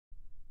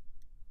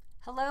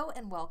Hello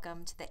and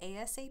welcome to the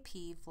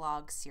ASAP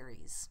vlog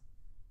series.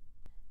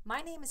 My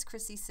name is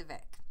Chrissy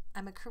Scivicque.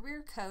 I'm a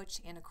career coach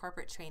and a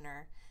corporate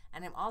trainer,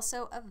 and I'm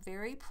also a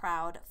very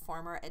proud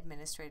former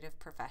administrative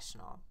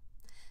professional.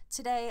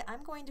 Today,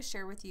 I'm going to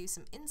share with you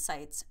some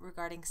insights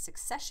regarding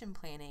succession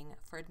planning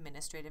for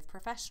administrative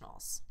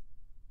professionals.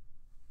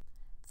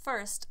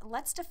 First,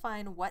 let's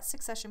define what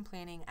succession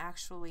planning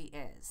actually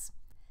is.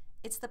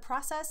 It's the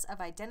process of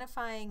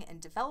identifying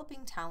and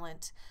developing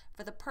talent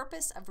for the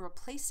purpose of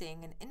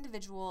replacing an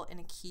individual in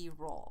a key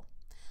role.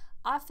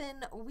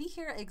 Often, we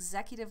hear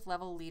executive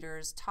level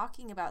leaders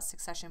talking about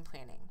succession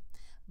planning,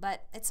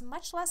 but it's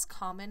much less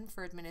common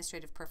for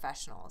administrative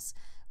professionals,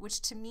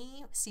 which to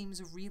me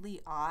seems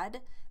really odd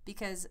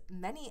because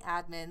many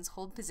admins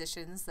hold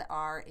positions that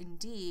are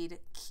indeed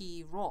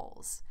key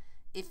roles.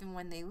 If and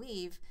when they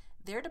leave,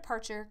 their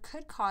departure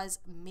could cause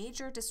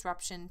major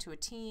disruption to a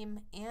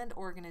team and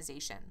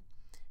organization.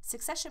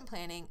 Succession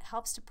planning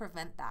helps to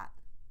prevent that.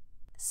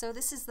 So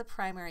this is the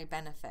primary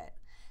benefit.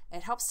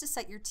 It helps to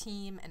set your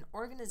team and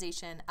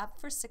organization up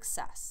for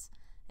success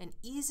and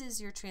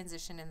eases your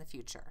transition in the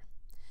future.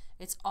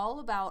 It's all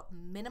about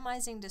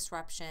minimizing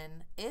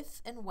disruption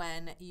if and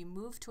when you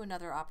move to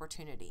another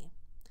opportunity.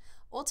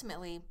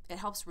 Ultimately, it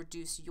helps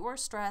reduce your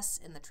stress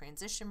in the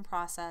transition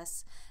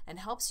process and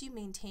helps you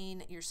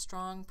maintain your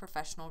strong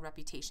professional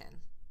reputation.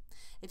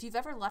 If you've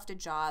ever left a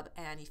job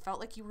and you felt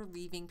like you were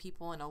leaving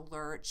people in a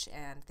lurch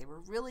and they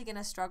were really going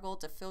to struggle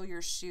to fill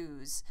your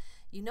shoes,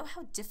 you know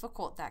how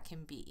difficult that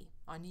can be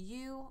on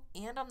you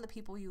and on the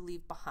people you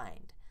leave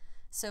behind.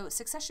 So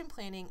succession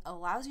planning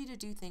allows you to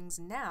do things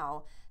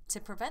now to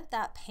prevent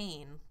that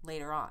pain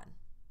later on.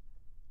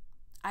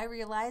 I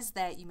realize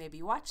that you may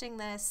be watching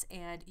this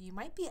and you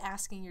might be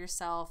asking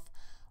yourself,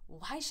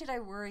 why should I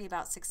worry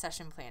about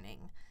succession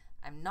planning?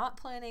 I'm not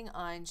planning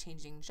on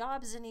changing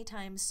jobs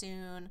anytime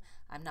soon.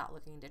 I'm not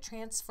looking to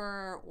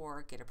transfer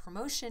or get a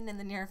promotion in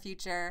the near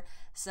future.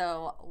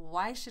 So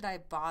why should I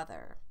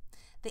bother?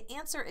 The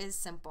answer is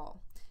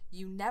simple.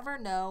 You never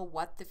know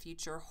what the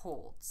future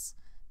holds.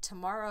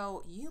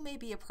 Tomorrow, you may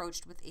be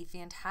approached with a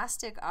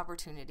fantastic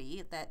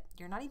opportunity that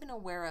you're not even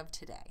aware of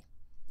today.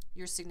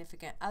 Your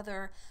significant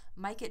other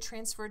might get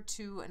transferred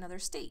to another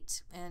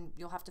state and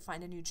you'll have to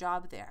find a new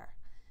job there.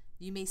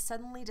 You may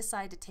suddenly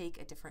decide to take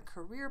a different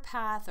career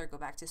path or go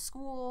back to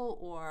school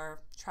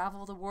or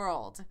travel the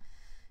world.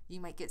 You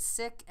might get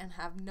sick and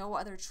have no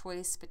other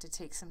choice but to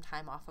take some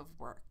time off of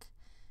work.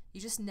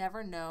 You just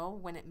never know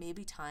when it may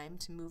be time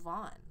to move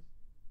on.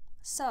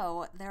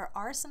 So there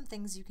are some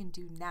things you can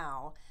do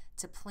now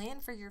to plan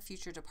for your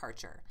future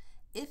departure,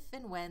 if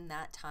and when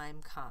that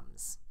time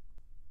comes.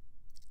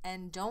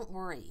 And don't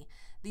worry,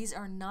 these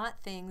are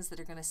not things that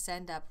are going to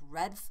send up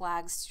red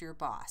flags to your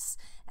boss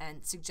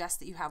and suggest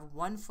that you have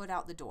one foot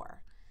out the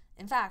door.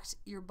 In fact,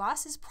 your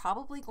boss is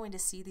probably going to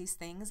see these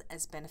things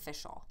as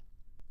beneficial.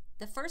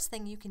 The first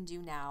thing you can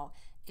do now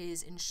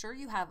is ensure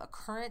you have a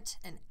current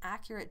and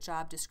accurate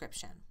job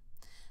description.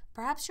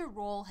 Perhaps your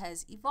role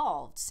has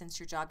evolved since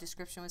your job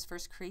description was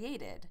first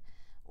created,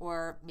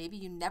 or maybe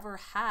you never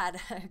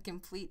had a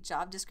complete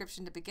job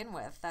description to begin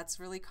with. That's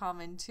really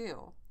common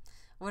too.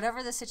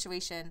 Whatever the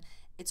situation,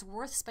 it's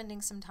worth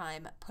spending some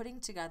time putting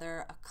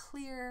together a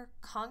clear,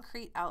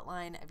 concrete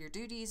outline of your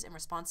duties and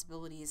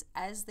responsibilities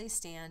as they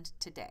stand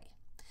today.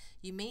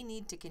 You may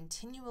need to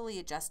continually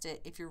adjust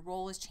it if your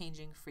role is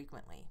changing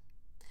frequently.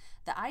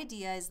 The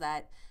idea is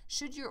that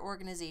should your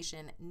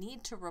organization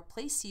need to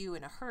replace you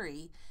in a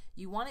hurry,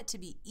 you want it to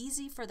be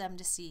easy for them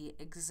to see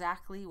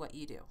exactly what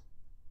you do.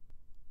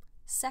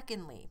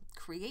 Secondly,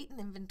 create an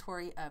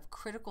inventory of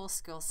critical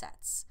skill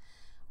sets.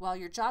 While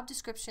your job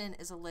description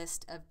is a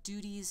list of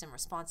duties and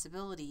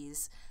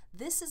responsibilities,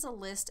 this is a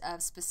list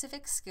of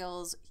specific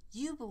skills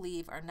you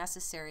believe are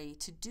necessary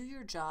to do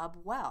your job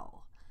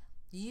well.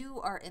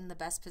 You are in the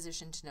best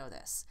position to know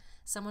this.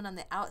 Someone on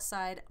the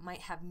outside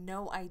might have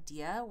no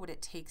idea what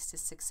it takes to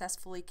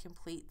successfully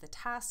complete the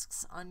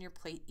tasks on your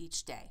plate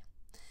each day.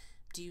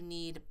 Do you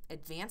need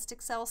advanced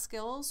Excel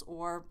skills,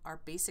 or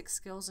are basic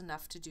skills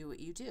enough to do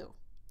what you do?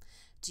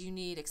 Do you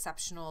need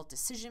exceptional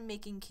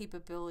decision-making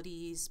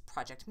capabilities,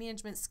 project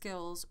management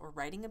skills, or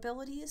writing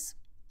abilities?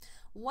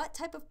 What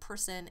type of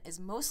person is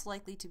most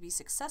likely to be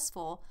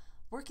successful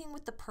working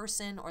with the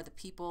person or the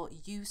people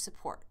you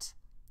support?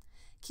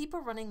 Keep a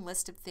running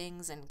list of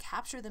things and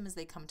capture them as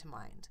they come to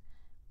mind.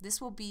 This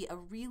will be a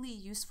really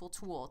useful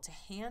tool to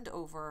hand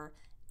over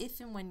if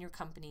and when your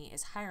company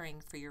is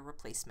hiring for your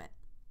replacement.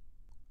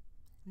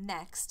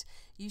 Next,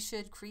 you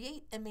should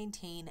create and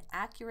maintain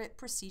accurate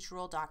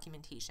procedural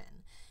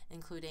documentation,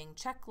 including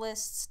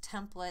checklists,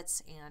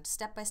 templates, and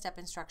step-by-step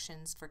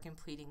instructions for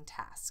completing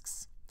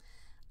tasks.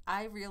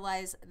 I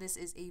realize this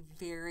is a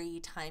very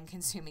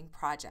time-consuming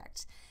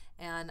project,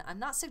 and I'm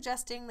not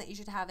suggesting that you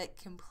should have it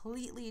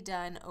completely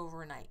done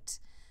overnight.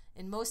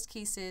 In most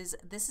cases,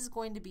 this is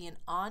going to be an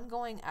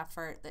ongoing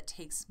effort that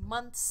takes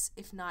months,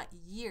 if not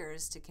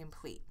years, to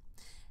complete.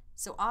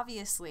 So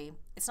obviously,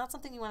 it's not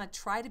something you want to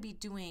try to be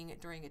doing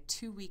during a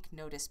 2-week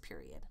notice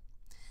period.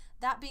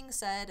 That being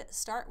said,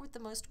 start with the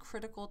most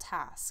critical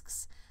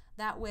tasks.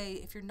 That way,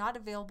 if you're not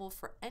available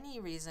for any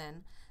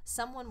reason,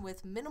 someone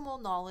with minimal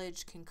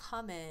knowledge can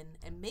come in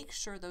and make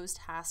sure those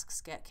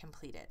tasks get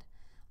completed.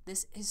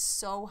 This is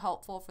so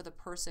helpful for the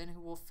person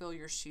who will fill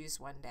your shoes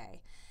one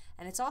day.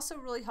 And it's also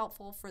really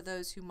helpful for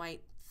those who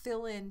might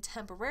fill in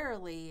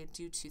temporarily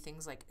due to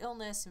things like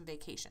illness and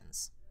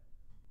vacations.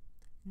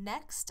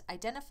 Next,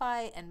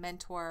 identify and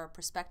mentor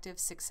prospective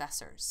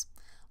successors.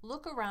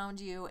 Look around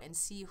you and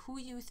see who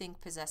you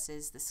think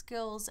possesses the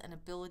skills and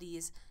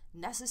abilities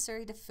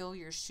necessary to fill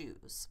your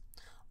shoes,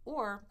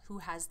 or who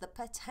has the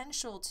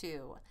potential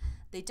to.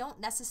 They don't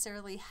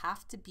necessarily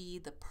have to be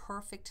the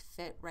perfect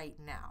fit right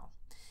now.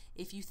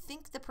 If you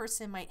think the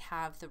person might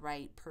have the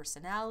right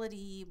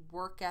personality,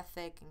 work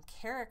ethic, and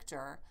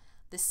character,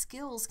 the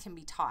skills can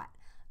be taught.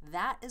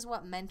 That is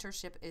what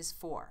mentorship is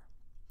for.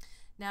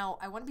 Now,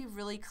 I want to be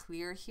really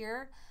clear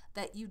here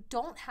that you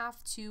don't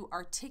have to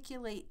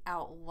articulate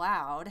out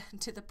loud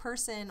to the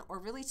person or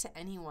really to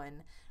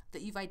anyone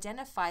that you've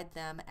identified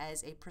them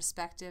as a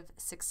prospective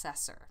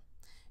successor.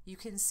 You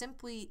can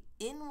simply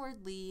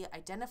inwardly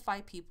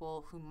identify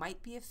people who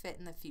might be a fit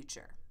in the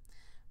future.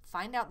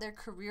 Find out their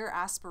career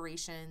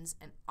aspirations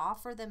and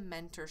offer them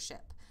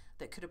mentorship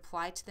that could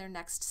apply to their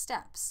next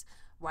steps,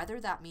 whether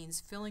that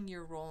means filling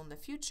your role in the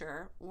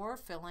future or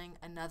filling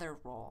another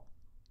role.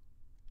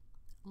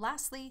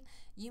 Lastly,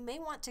 you may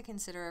want to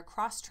consider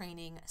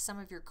cross-training some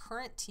of your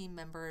current team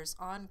members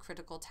on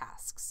critical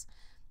tasks.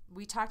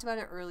 We talked about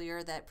it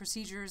earlier that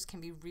procedures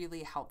can be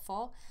really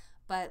helpful,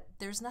 but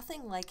there's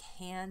nothing like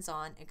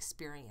hands-on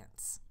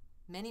experience.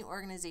 Many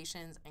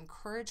organizations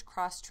encourage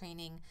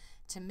cross-training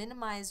to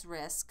minimize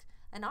risk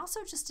and also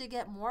just to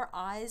get more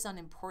eyes on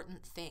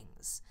important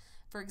things.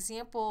 For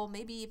example,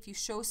 maybe if you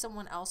show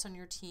someone else on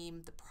your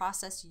team the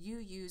process you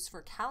use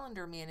for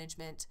calendar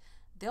management,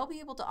 they'll be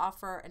able to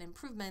offer an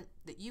improvement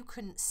that you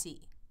couldn't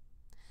see.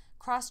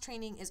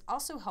 Cross-training is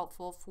also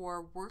helpful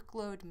for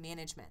workload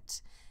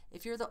management.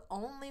 If you're the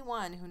only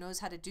one who knows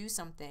how to do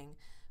something,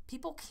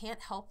 people can't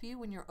help you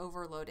when you're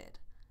overloaded.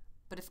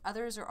 But if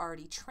others are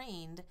already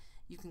trained,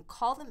 you can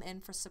call them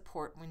in for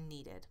support when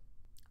needed.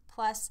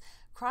 Plus,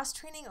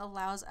 cross-training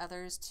allows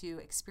others to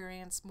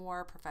experience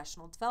more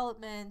professional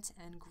development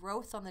and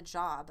growth on the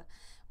job,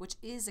 which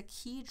is a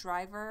key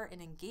driver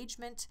in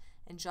engagement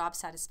and job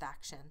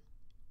satisfaction.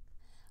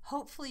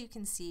 Hopefully you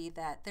can see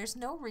that there's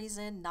no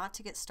reason not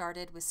to get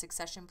started with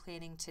succession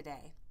planning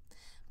today.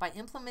 By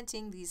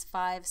implementing these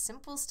 5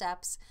 simple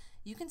steps,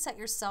 you can set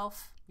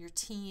yourself, your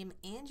team,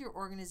 and your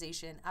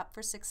organization up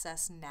for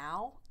success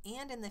now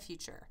and in the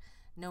future,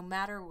 no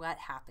matter what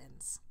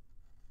happens.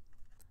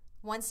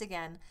 Once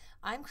again,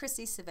 I'm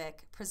Chrissy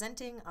Scivicque,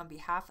 presenting on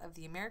behalf of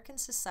the American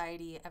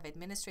Society of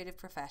Administrative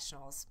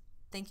Professionals.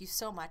 Thank you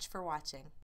so much for watching.